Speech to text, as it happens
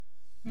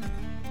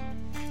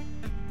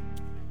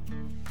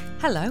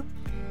Hello,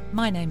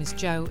 my name is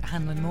Jo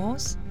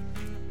Hanlon-Moores.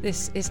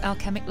 This is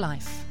Alchemic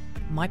Life,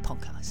 my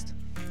podcast.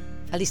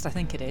 At least I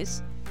think it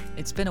is.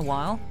 It's been a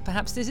while.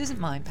 Perhaps this isn't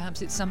mine.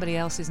 Perhaps it's somebody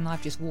else's and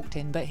I've just walked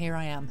in, but here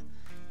I am.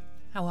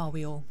 How are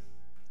we all?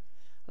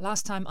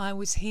 Last time I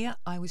was here,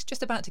 I was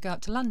just about to go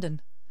up to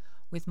London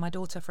with my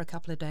daughter for a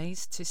couple of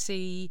days to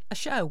see a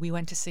show. We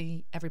went to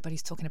see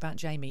Everybody's Talking About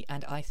Jamie,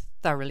 and I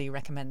thoroughly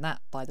recommend that,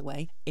 by the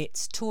way.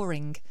 It's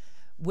touring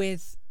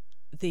with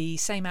the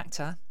same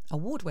actor,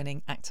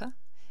 award-winning actor,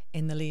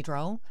 in the lead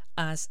role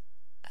as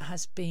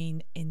has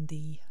been in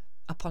the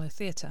Apollo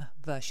Theatre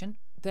version.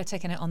 They're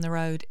taking it on the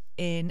road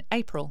in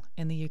April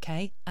in the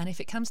UK, and if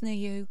it comes near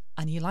you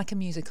and you like a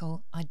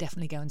musical, I'd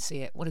definitely go and see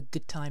it. What a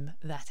good time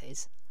that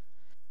is.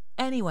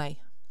 Anyway,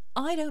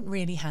 I don't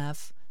really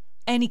have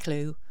any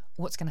clue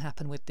what's going to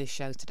happen with this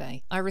show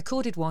today. I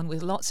recorded one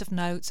with lots of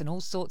notes and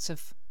all sorts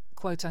of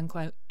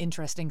quote-unquote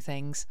interesting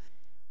things.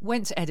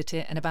 Went to edit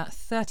it, and about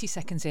 30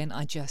 seconds in,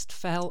 I just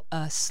fell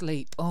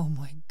asleep. Oh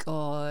my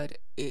God,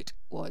 it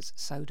was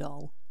so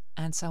dull.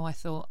 And so I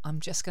thought, I'm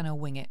just going to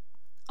wing it.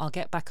 I'll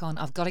get back on.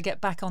 I've got to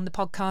get back on the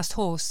podcast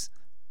horse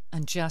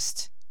and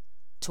just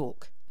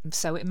talk.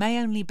 So it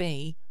may only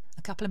be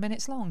a couple of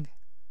minutes long.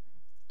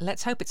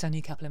 Let's hope it's only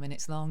a couple of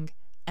minutes long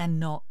and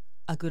not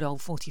a good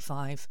old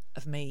 45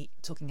 of me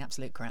talking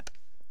absolute crap.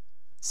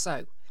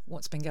 So,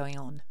 what's been going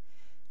on?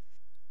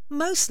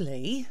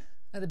 Mostly,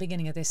 at the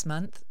beginning of this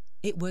month,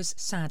 it was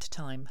sad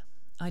time.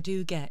 I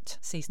do get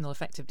seasonal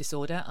affective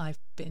disorder. I've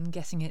been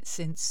getting it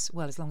since,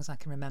 well, as long as I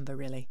can remember,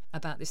 really,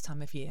 about this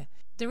time of year.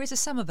 There is a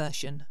summer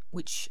version,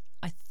 which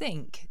I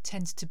think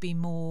tends to be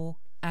more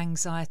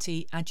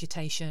anxiety,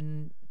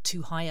 agitation,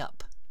 too high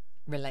up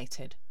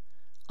related.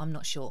 I'm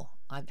not sure.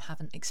 I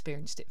haven't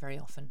experienced it very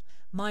often.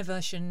 My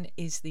version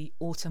is the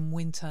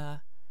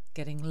autumn-winter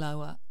getting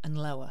lower and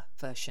lower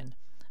version.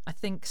 I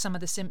think some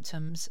of the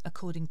symptoms,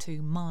 according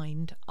to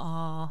Mind,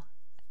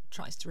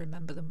 tries to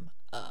remember them,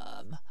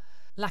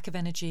 lack of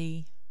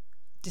energy,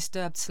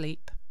 disturbed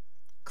sleep,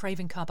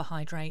 craving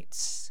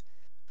carbohydrates,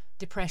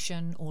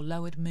 depression or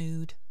lowered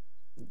mood,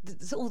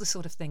 all the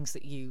sort of things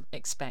that you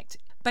expect.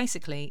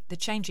 Basically, the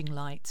changing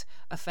light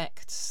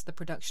affects the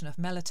production of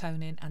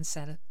melatonin and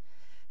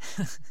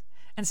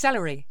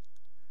celery.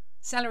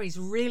 Celery's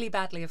really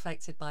badly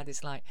affected by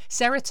this light.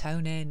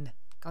 Serotonin,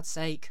 God's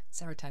sake,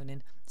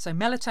 serotonin. So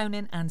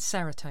melatonin and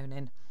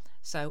serotonin.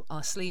 So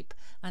our sleep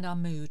and our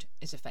mood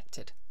is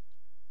affected.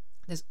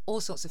 There's all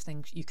sorts of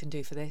things you can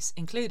do for this,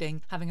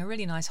 including having a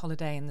really nice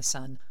holiday in the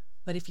sun.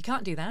 But if you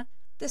can't do that,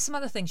 there's some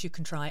other things you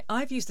can try.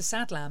 I've used a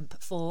sad lamp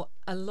for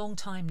a long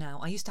time now.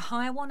 I used to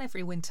hire one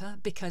every winter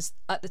because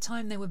at the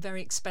time they were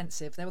very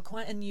expensive. They were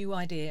quite a new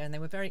idea and they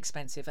were very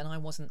expensive, and I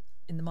wasn't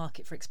in the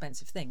market for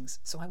expensive things.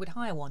 So I would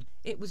hire one.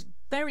 It was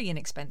very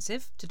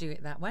inexpensive to do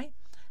it that way.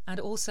 And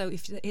also,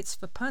 if it's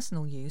for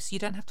personal use, you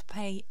don't have to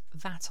pay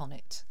VAT on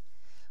it,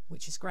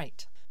 which is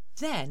great.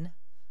 Then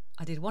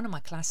I did one of my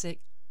classic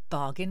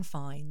bargain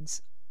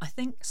finds. I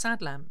think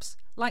sad lamps,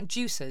 like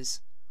juicers,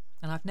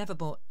 and I've never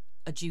bought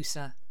a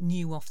juicer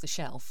new off the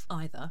shelf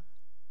either.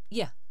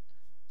 Yeah,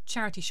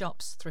 charity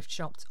shops, thrift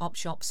shops, op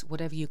shops,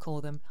 whatever you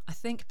call them. I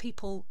think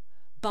people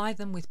buy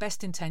them with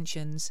best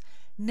intentions,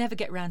 never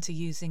get round to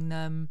using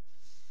them,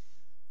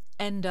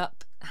 end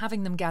up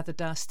having them gather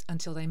dust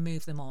until they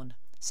move them on.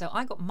 So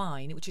I got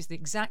mine, which is the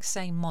exact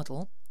same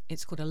model.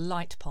 It's called a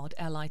Lite Pod,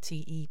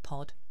 L-I-T-E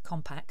pod,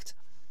 compact.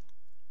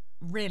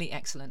 Really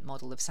excellent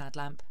model of sad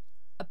lamp.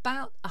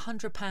 About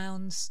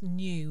 £100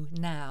 new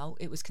now.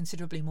 It was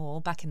considerably more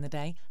back in the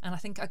day, and I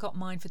think I got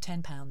mine for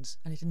 £10,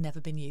 and it had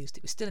never been used.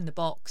 It was still in the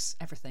box,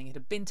 everything. It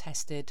had been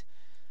tested.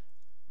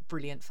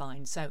 Brilliant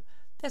find. So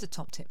there's a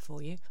top tip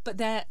for you. But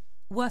they're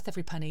worth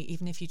every penny,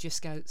 even if you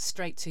just go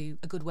straight to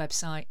a good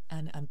website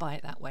and buy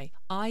it that way.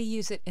 I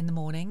use it in the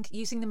morning.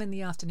 Using them in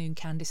the afternoon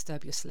can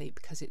disturb your sleep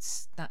because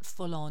it's that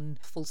full-on,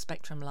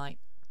 full-spectrum light.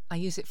 I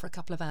use it for a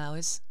couple of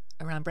hours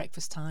around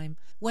breakfast time.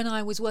 When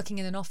I was working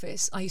in an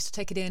office, I used to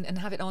take it in and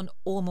have it on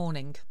all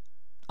morning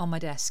on my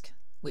desk,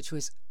 which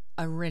was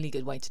a really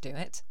good way to do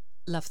it.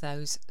 Love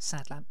those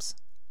sad lamps.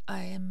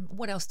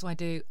 What else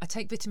do? I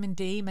take vitamin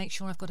D, make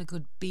sure I've got a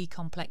good B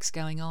complex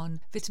going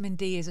on. Vitamin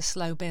D is a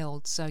slow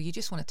build, so you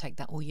just want to take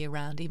that all year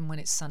round, even when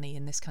it's sunny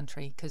in this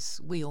country,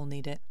 because we all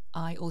need it.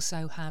 I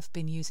also have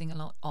been using a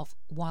lot of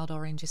wild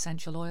orange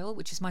essential oil,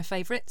 which is my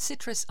favourite.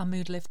 Citrus are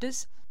mood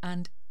lifters,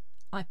 and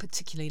I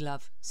particularly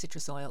love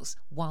citrus oils.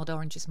 Wild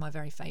orange is my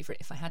very favourite.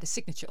 If I had a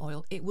signature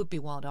oil, it would be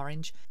wild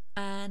orange.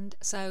 And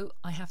so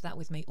I have that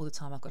with me all the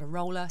time. I've got a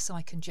roller so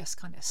I can just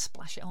kind of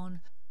splash it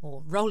on,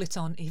 or roll it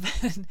on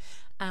even.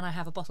 And I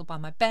have a bottle by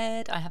my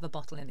bed. I have a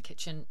bottle in the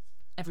kitchen,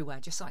 everywhere,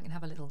 just so I can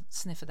have a little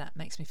sniff of that.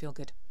 Makes me feel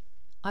good.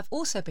 I've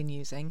also been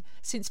using,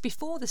 since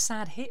before the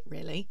sad hit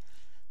really,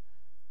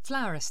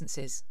 flower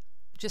essences,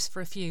 just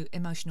for a few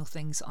emotional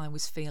things I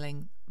was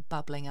feeling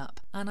bubbling up.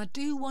 And I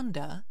do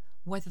wonder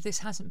whether this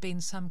hasn't been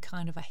some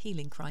kind of a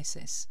healing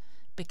crisis,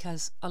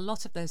 because a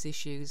lot of those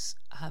issues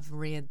have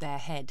reared their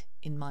head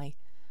in my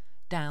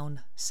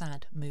down,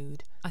 sad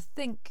mood. I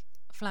think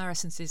flower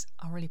essences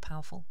are really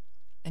powerful,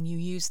 and you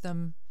use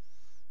them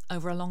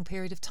over a long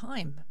period of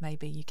time.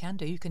 Maybe you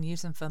can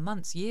use them for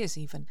months, years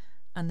even,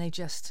 and they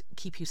just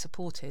keep you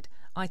supported.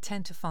 I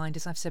tend to find,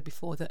 as I've said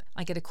before, that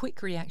I get a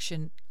quick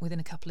reaction within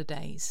a couple of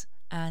days,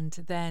 and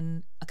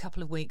then a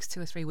couple of weeks,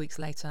 2 or 3 weeks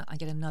later, I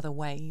get another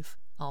wave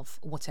of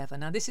whatever.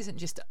 Now, this isn't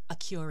just a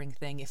curing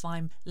thing. If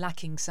I'm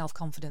lacking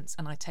self-confidence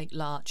and I take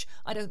Larch,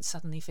 I don't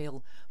suddenly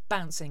feel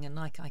bouncing and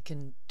like I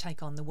can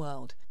take on the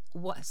world.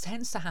 What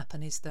tends to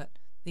happen is that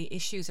the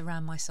issues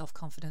around my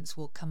self-confidence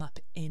will come up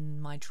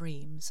in my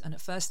dreams, and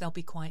at first they'll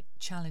be quite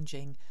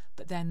challenging,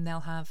 but then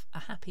they'll have a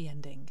happy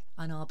ending,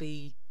 and I'll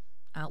be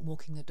out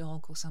walking the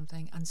dog or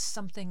something, and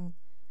something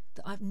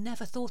that I've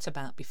never thought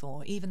about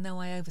before, even though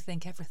I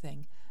overthink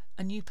everything,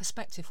 a new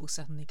perspective will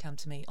suddenly come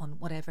to me on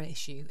whatever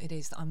issue it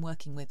is that I'm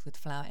working with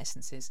flower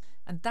essences.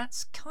 And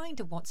that's kind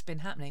of what's been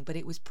happening, but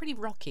it was pretty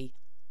rocky.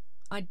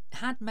 I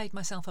had made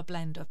myself a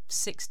blend of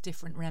 6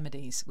 different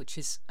remedies, which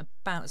is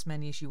about as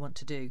many as you want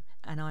to do,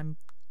 and I'm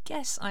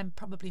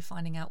probably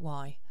finding out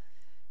why,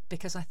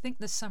 because I think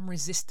there's some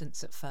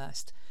resistance at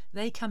first.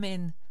 They come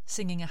in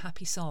singing a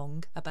happy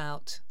song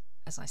about,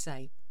 as I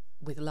say,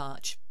 with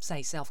Larch,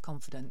 say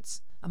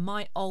self-confidence, and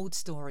my old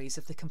stories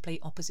of the complete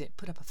opposite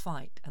put up a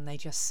fight, and they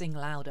just sing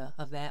louder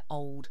of their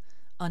old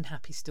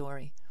unhappy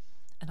story.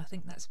 And I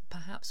think that's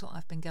perhaps what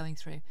I've been going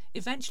through.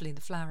 Eventually the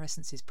flower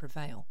essences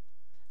prevail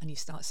and you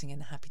start singing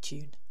the happy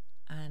tune,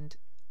 and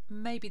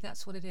maybe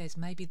that's what it is.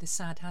 Maybe the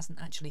sad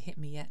hasn't actually hit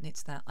me yet and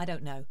it's that. I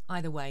don't know.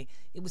 Either way,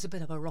 it was a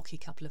bit of a rocky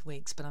couple of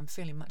weeks, but I'm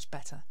feeling much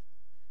better.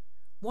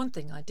 One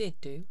thing I did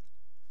do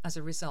as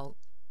a result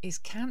is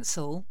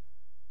cancel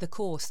the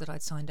course that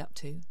I'd signed up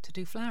to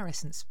do flower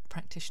essence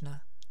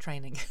practitioner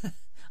training.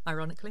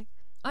 Ironically,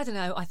 I don't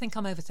know, I think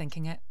I'm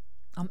overthinking it.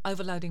 I'm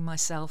overloading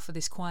myself for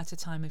this quieter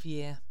time of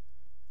year.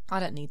 I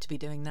don't need to be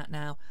doing that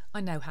now.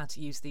 I know how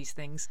to use these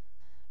things.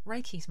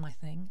 Reiki's my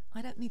thing.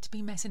 I don't need to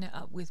be messing it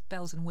up with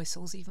bells and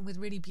whistles, even with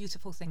really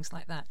beautiful things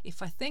like that.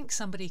 If I think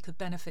somebody could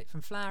benefit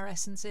from flower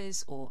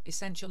essences or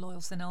essential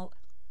oils, then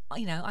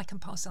I can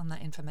pass on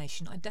that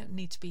information. I don't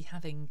need to be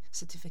having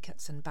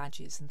certificates and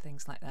badges and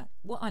things like that.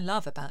 What I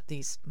love about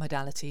these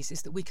modalities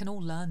is that we can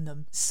all learn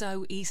them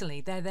so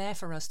easily. They're there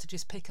for us to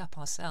just pick up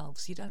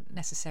ourselves. You don't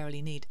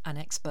necessarily need an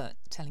expert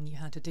telling you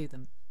how to do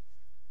them.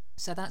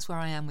 So that's where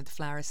I am with the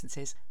flower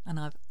essences, and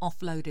I've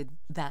offloaded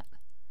that.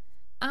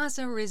 As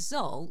a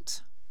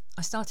result,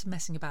 I started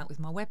messing about with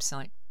my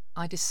website.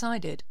 I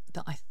decided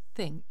that I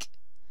think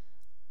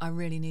I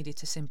really needed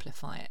to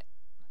simplify it.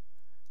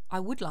 I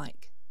would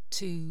like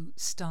to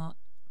start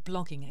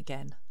blogging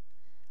again,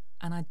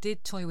 and I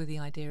did toy with the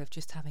idea of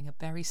just having a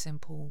very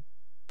simple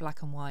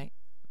black and white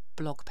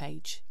blog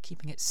page,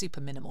 keeping it super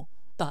minimal,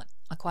 but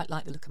I quite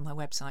like the look of my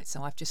website,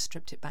 so I've just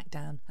stripped it back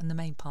down, and the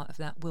main part of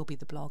that will be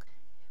the blog.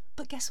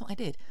 But guess what I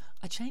did?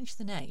 I changed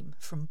the name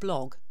from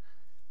blog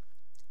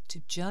to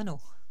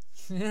journal.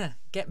 Yeah,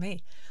 get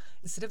me.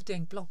 Instead of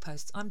doing blog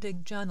posts, I'm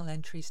doing journal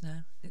entries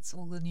now. It's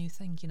all the new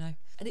thing,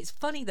 And it's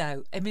funny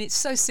though, I mean, it's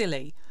so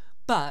silly,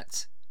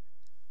 but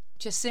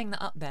just seeing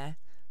that up there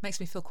makes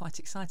me feel quite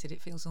excited.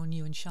 It feels all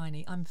new and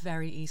shiny. I'm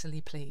very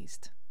easily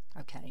pleased.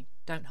 Okay,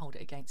 don't hold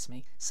it against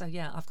me. So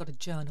yeah, I've got a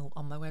journal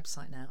on my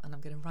website now, and I'm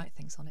going to write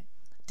things on it.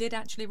 Did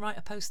actually write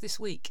a post this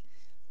week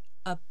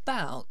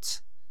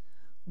about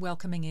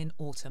welcoming in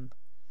autumn.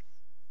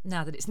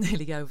 Now that it's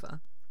nearly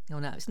over. Oh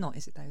no, it's not,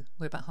 is it though?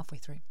 We're about halfway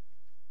through.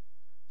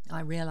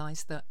 I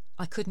realised that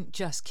I couldn't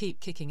just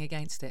keep kicking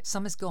against it.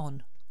 Summer's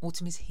gone,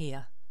 autumn is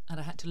here, and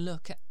I had to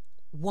look at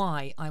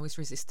why I was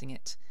resisting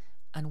it,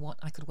 and what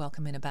I could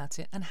welcome in about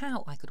it, and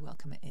how I could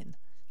welcome it in.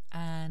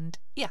 And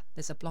yeah,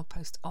 there's a blog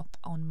post up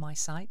on my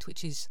site,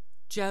 which is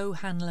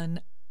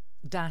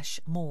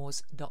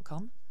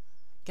johanlon-moores.com.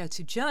 Go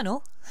to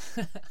journal,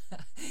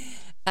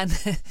 and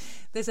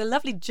there's a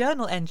lovely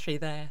journal entry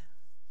there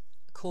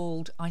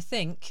called, I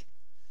think,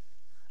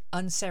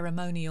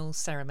 Unceremonial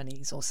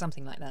Ceremonies or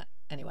something like that.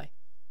 Anyway,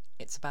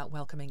 it's about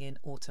welcoming in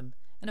autumn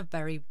in a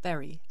very,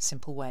 very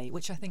simple way,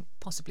 which I think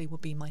possibly will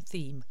be my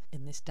theme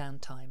in this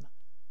downtime.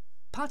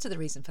 Part of the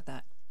reason for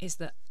that is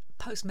that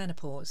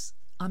post-menopause,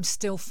 I'm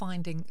still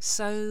finding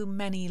so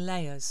many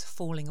layers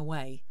falling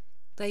away.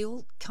 They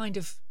all kind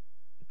of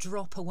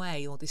drop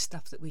away, all this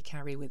stuff that we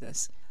carry with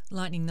us,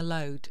 lightening the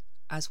load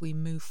as we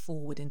move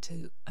forward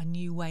into a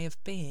new way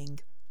of being.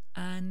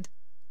 And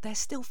they're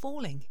still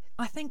falling.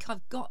 I think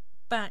I've got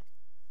back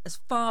as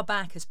far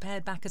back, as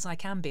pared back as I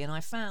can be, and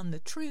I found the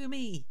true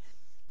me.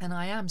 And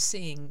I am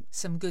seeing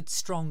some good,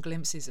 strong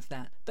glimpses of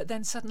that. But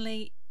then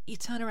suddenly you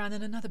turn around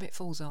and another bit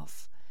falls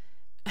off.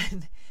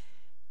 And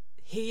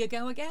here you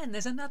go again.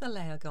 There's another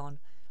layer gone.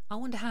 I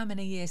wonder how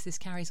many years this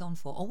carries on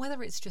for, or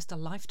whether it's just a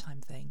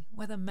lifetime thing,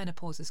 whether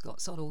menopause has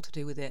got sod all to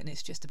do with it and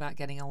it's just about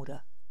getting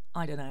older.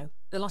 I don't know.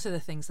 A lot of the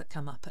things that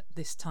come up at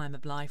this time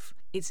of life,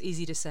 it's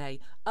easy to say,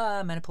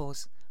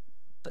 menopause.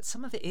 But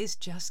some of it is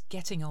just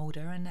getting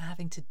older and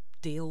having to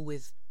deal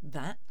with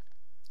that.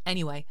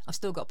 Anyway, I've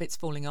still got bits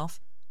falling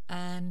off,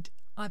 and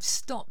I've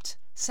stopped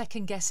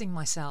second guessing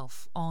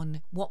myself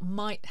on what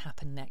might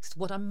happen next,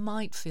 what I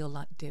might feel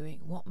like doing,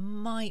 what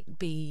might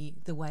be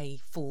the way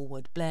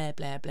forward, blah,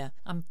 blah, blah.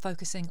 I'm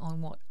focusing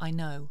on what I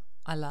know,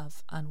 I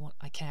love, and what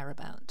I care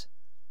about.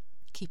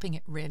 Keeping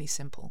it really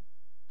simple.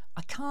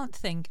 I can't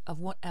think of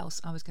what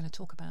else I was going to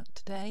talk about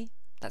today.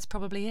 That's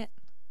probably it.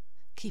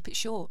 Keep it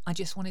short. I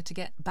just wanted to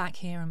get back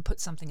here and put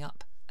something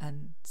up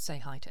and say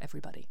hi to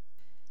everybody.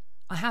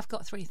 I have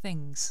got 3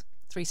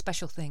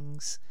 special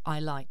things I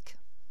like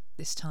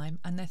this time,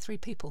 and they're 3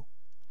 people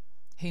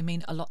who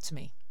mean a lot to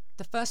me.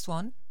 The first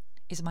one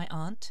is my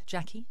aunt,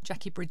 Jackie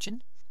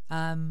Bridgen.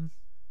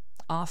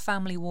 Our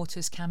family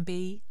waters can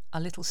be a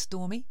little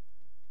stormy,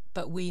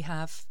 but we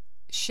have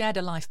shared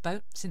a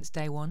lifeboat since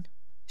day one.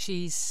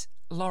 She's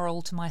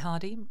Laurel to my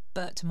Hardy,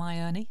 Bert to my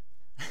Ernie,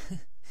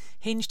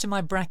 Hinge to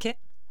my Bracket.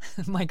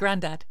 My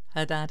granddad,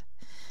 her dad,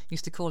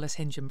 used to call us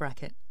Hinge and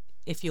Bracket.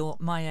 If you're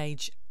my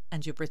age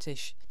and you're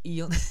British,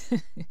 you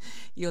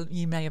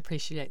may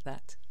appreciate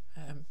that.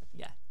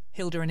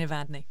 Hilda and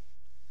Evadne.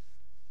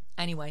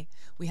 Anyway,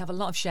 we have a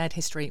lot of shared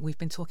history. We've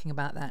been talking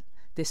about that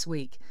this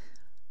week.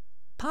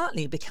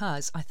 Partly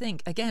because, I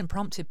think, again,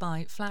 prompted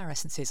by flower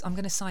essences. I'm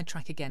going to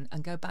sidetrack again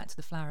and go back to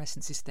the flower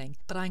essences thing.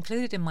 But I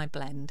included in my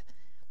blend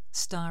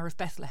Star of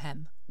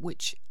Bethlehem,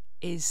 which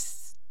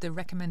is the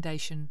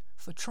recommendation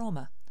for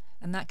trauma.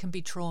 And that can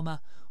be trauma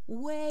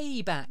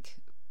way back,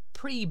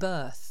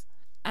 pre-birth.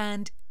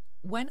 And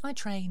when I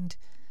trained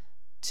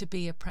to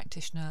be a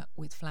practitioner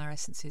with flower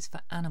essences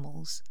for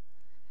animals,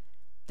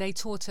 they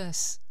taught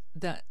us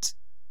that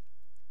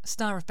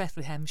Star of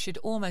Bethlehem should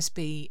almost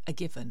be a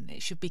given.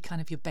 It should be kind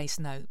of your base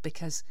note,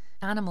 because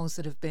animals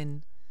that have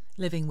been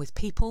living with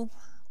people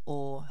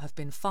or have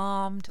been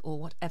farmed or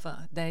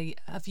whatever, they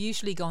have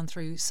usually gone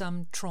through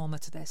some trauma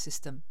to their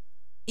system.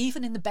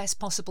 Even in the best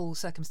possible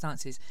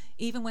circumstances,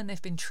 even when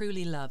they've been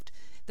truly loved,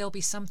 there'll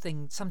be some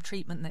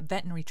treatment,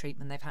 veterinary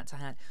treatment they've had to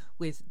have.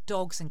 With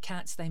dogs and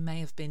cats, they may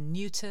have been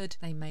neutered,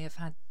 they may have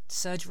had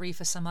surgery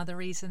for some other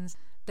reasons,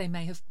 they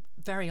may have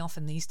very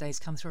often these days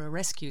come through a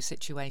rescue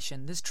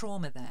situation. There's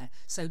trauma there,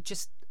 so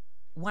just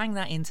wang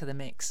that into the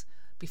mix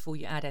before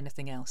you add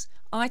anything else.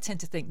 I tend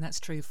to think that's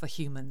true for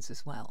humans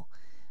as well.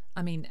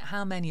 I mean,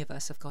 how many of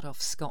us have got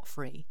off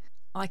scot-free?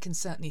 I can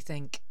certainly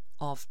think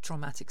of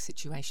traumatic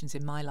situations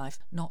in my life,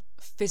 not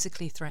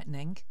physically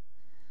threatening,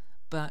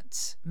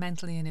 but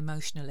mentally and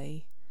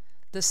emotionally.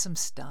 There's some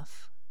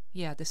stuff.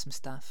 Yeah, there's some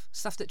stuff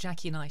that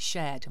Jackie and I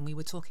shared, and we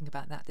were talking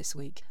about that this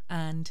week.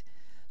 And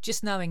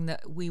just knowing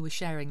that we were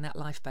sharing that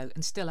lifeboat,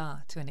 and still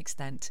are to an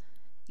extent,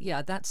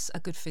 yeah, that's a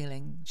good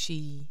feeling.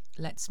 She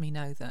lets me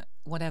know that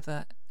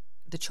whatever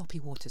the choppy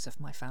waters of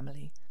my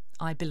family,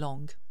 I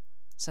belong.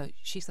 So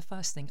she's the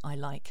first thing I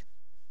like.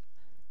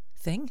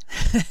 Thing?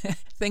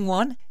 Thing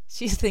 1.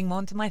 She's thing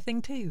 1 to my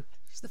thing 2.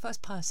 She's the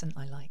first person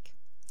I like.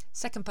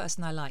 Second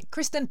person I like,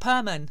 Kristen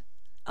Perman.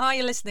 Are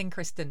you listening,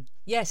 Kristen?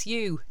 Yes,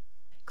 you.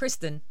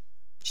 Kristen,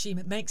 she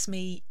makes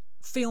me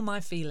feel my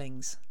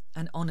feelings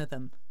and honour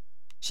them.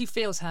 She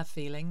feels her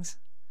feelings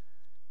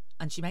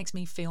and she makes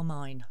me feel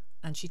mine.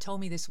 And she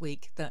told me this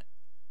week that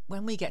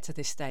when we get to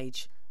this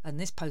stage and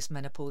this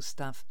postmenopause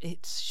stuff,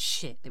 it's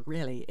shit,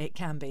 it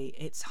can be.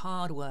 It's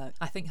hard work.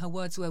 I think her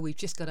words were, we've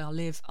just got to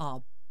live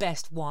our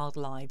best wild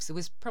lives. It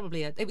was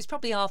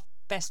probably our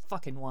best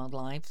fucking wild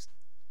lives.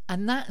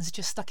 And that has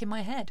just stuck in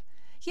my head.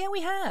 Yeah,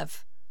 we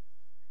have.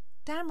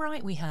 Damn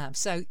right we have.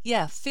 So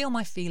yeah, feel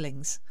my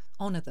feelings,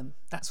 honour them.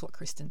 That's what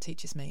Kristen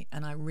teaches me.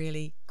 And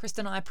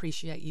Kristen, I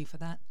appreciate you for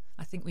that.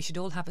 I think we should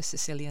all have a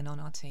Sicilian on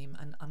our team,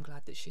 and I'm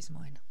glad that she's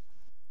mine.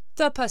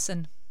 Third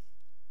person,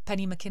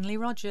 Penny McKinley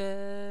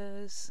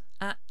Rogers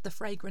at The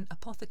Fragrant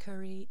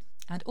Apothecary,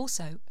 and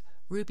also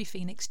Ruby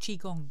Phoenix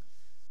Qigong.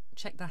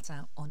 Check that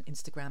out on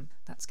Instagram.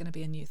 That's going to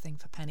be a new thing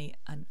for Penny,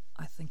 and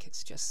I think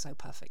it's just so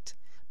perfect.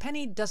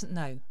 Penny doesn't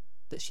know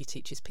that she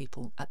teaches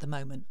people at the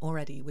moment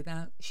already.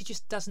 She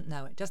just doesn't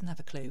know it, doesn't have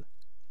a clue.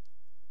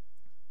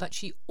 But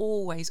she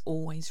always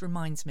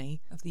reminds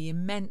me of the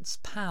immense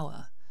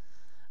power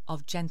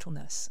of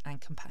gentleness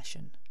and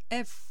compassion.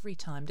 Every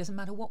time, doesn't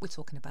matter what we're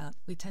talking about.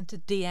 We tend to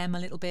DM a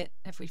little bit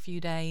every few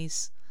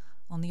days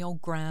on the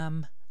old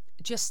gram.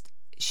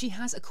 She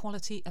has a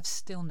quality of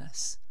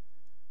stillness.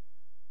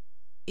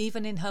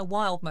 Even in her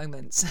wild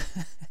moments,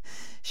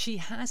 she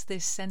has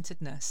this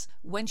centeredness.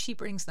 When she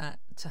brings that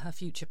to her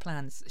future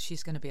plans,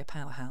 she's going to be a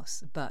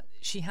powerhouse, but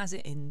she has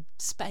it in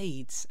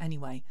spades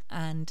anyway.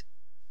 And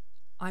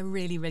I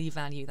really, really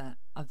value that.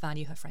 I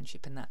value her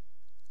friendship in that.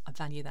 I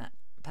value that,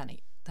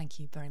 Penny. Thank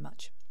you very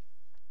much.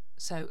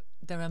 So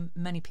there are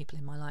many people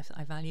in my life that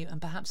I value,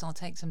 and perhaps I'll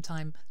take some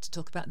time to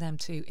talk about them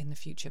too in the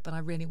future. But I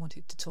really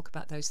wanted to talk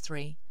about those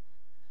 3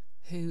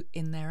 who,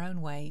 in their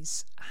own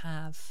ways,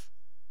 have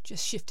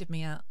just shifted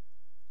me out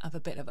of a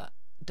bit of a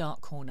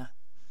dark corner,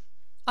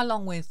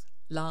 along with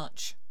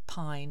Larch,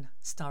 Pine,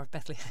 Star of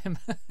Bethlehem,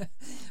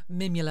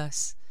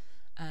 Mimulus,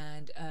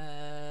 and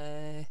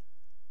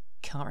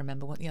can't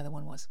remember what the other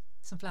one was.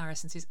 Some flower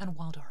essences and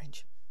Wild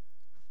Orange.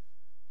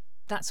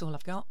 That's all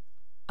I've got.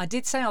 I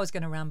did say I was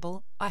going to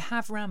ramble. I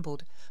have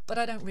rambled, but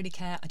I don't really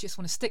care. I just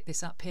want to stick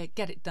this up here,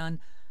 get it done.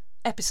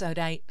 Episode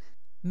 8,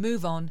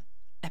 move on,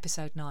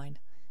 episode 9.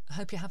 I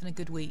hope you're having a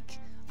good week.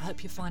 I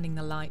hope you're finding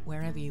the light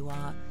wherever you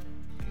are.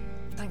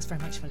 Thanks very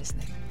much for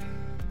listening.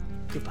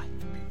 Goodbye.